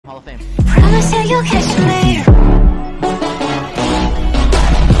Hall of Fame. Promise you you'll catch me.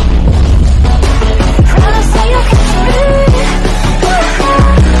 Promise you you'll catch me.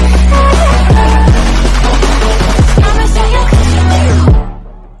 Promise you you'll catch me.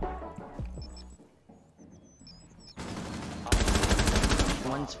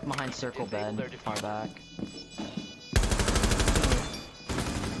 One's behind circle bed, far back.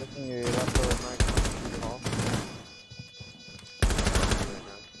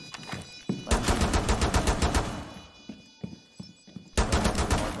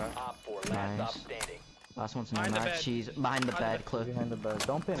 Nice. Last one's no match. She's behind the bed, close. Behind the bed.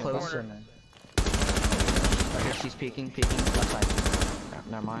 Don't pin Closer. man. Right here, she's peeking, left side.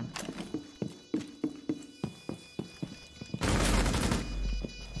 Never mind.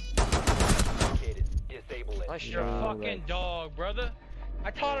 That's your fucking dog, brother.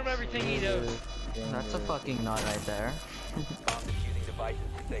 I taught him everything he does. That's a fucking nut right there.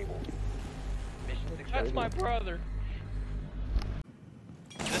 That's my brother.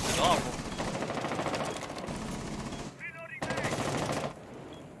 This is awful.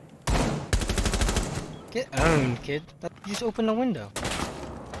 Get owned, kid. You just open the window. I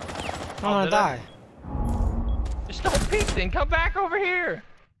don't wanna die. Just don't peek then. Come back over here.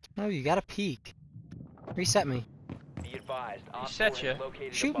 No, you gotta peek. Reset me. Be advised. Reset you.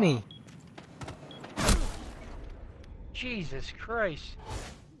 Shoot me. Jesus Christ.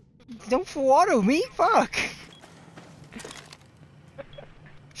 Don't full auto me. Fuck.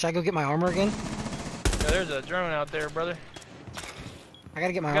 Should I go get my armor again? Yeah, there's a drone out there, brother. I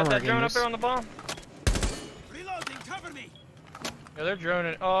gotta get my You got armor that again. drone up there on the bomb? Reloading, cover me. Yeah, they're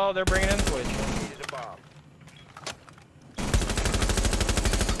droning. Oh, they're bringing in footage.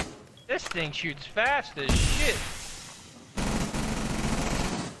 This thing shoots fast as shit.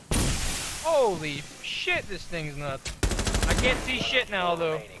 Holy shit, this thing's nuts. I can't see shit now,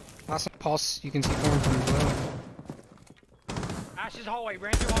 though. Last pulse, you can see form from as well. Ash's hallway,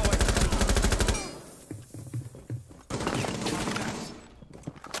 ran through hallway.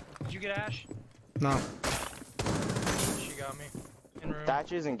 Did you get Ash? No. She got me. In room.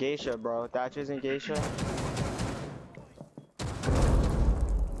 Thatcher's and Geisha, bro. Thatcher's and Geisha.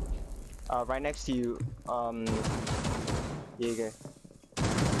 Right next to you, Jager.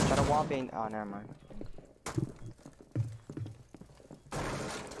 Try to wall bang. Oh, never mind.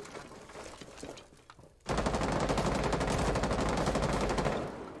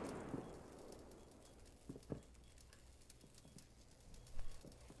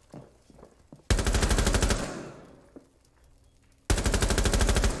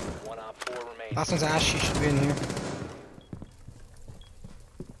 Last one's Ash, she should be in here.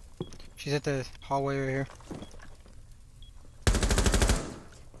 She's at the hallway right here.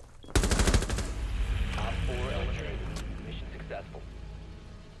 Mission successful.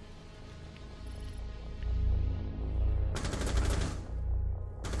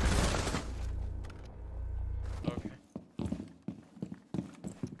 Okay.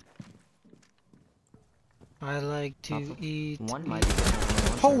 I like to eat. One might be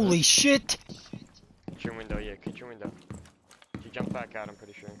Holy shit! Kitchen window, yeah, kitchen window. She jumped back out, I'm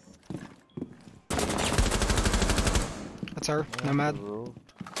pretty sure. That's her, Nomad.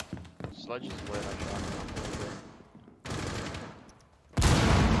 Sludge is where I shot.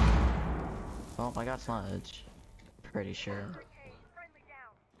 Oh, I got sludge. Pretty sure.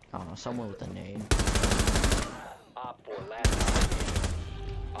 I don't know, someone with a name. Op 4 last.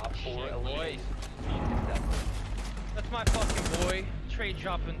 Op 4 Boys. eliminated. That's my fucking boy. Trade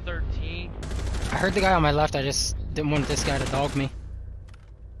dropping 13. I heard the guy on my left, I just didn't want this guy to dog me.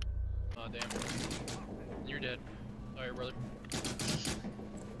 Oh, damn. You're dead. Sorry, brother.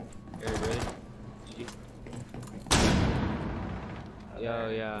 Are you ready? Yo,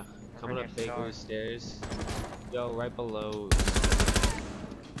 yeah. Coming up Baker's stairs. Yo, right below.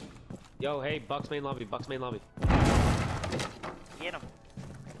 Yo, hey, Bucks main lobby, Bucks main lobby. Get him.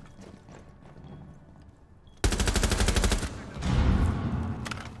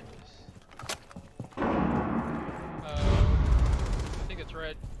 I think it's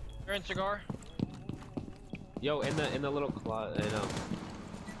red. They're in cigar. Yo, in the little closet, I know.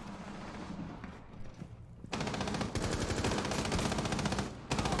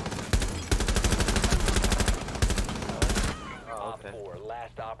 Op 4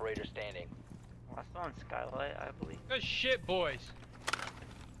 last operator standing. Last on Skylight, I believe. Good shit, boys.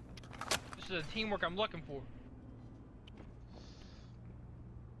 This is the teamwork I'm looking for.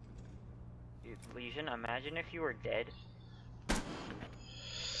 Dude, Legion, imagine if you were dead.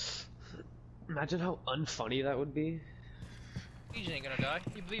 Imagine how unfunny that would be. Legion ain't gonna die.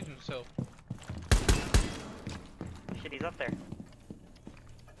 He believes in himself. Shit, he's up there.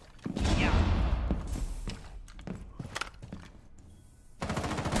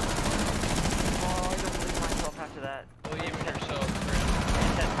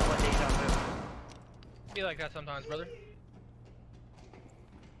 like that sometimes, brother.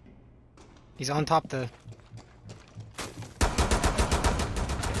 He's on top the.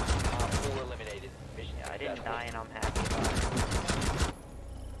 Op 4 eliminated. Mission Yeah, I didn't successful. die and I'm happy about it.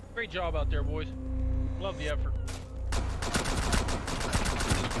 Great job out there, boys. Love the effort.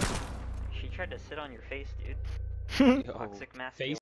 She tried to sit on your face, dude. Yo, Toxic masculinity. face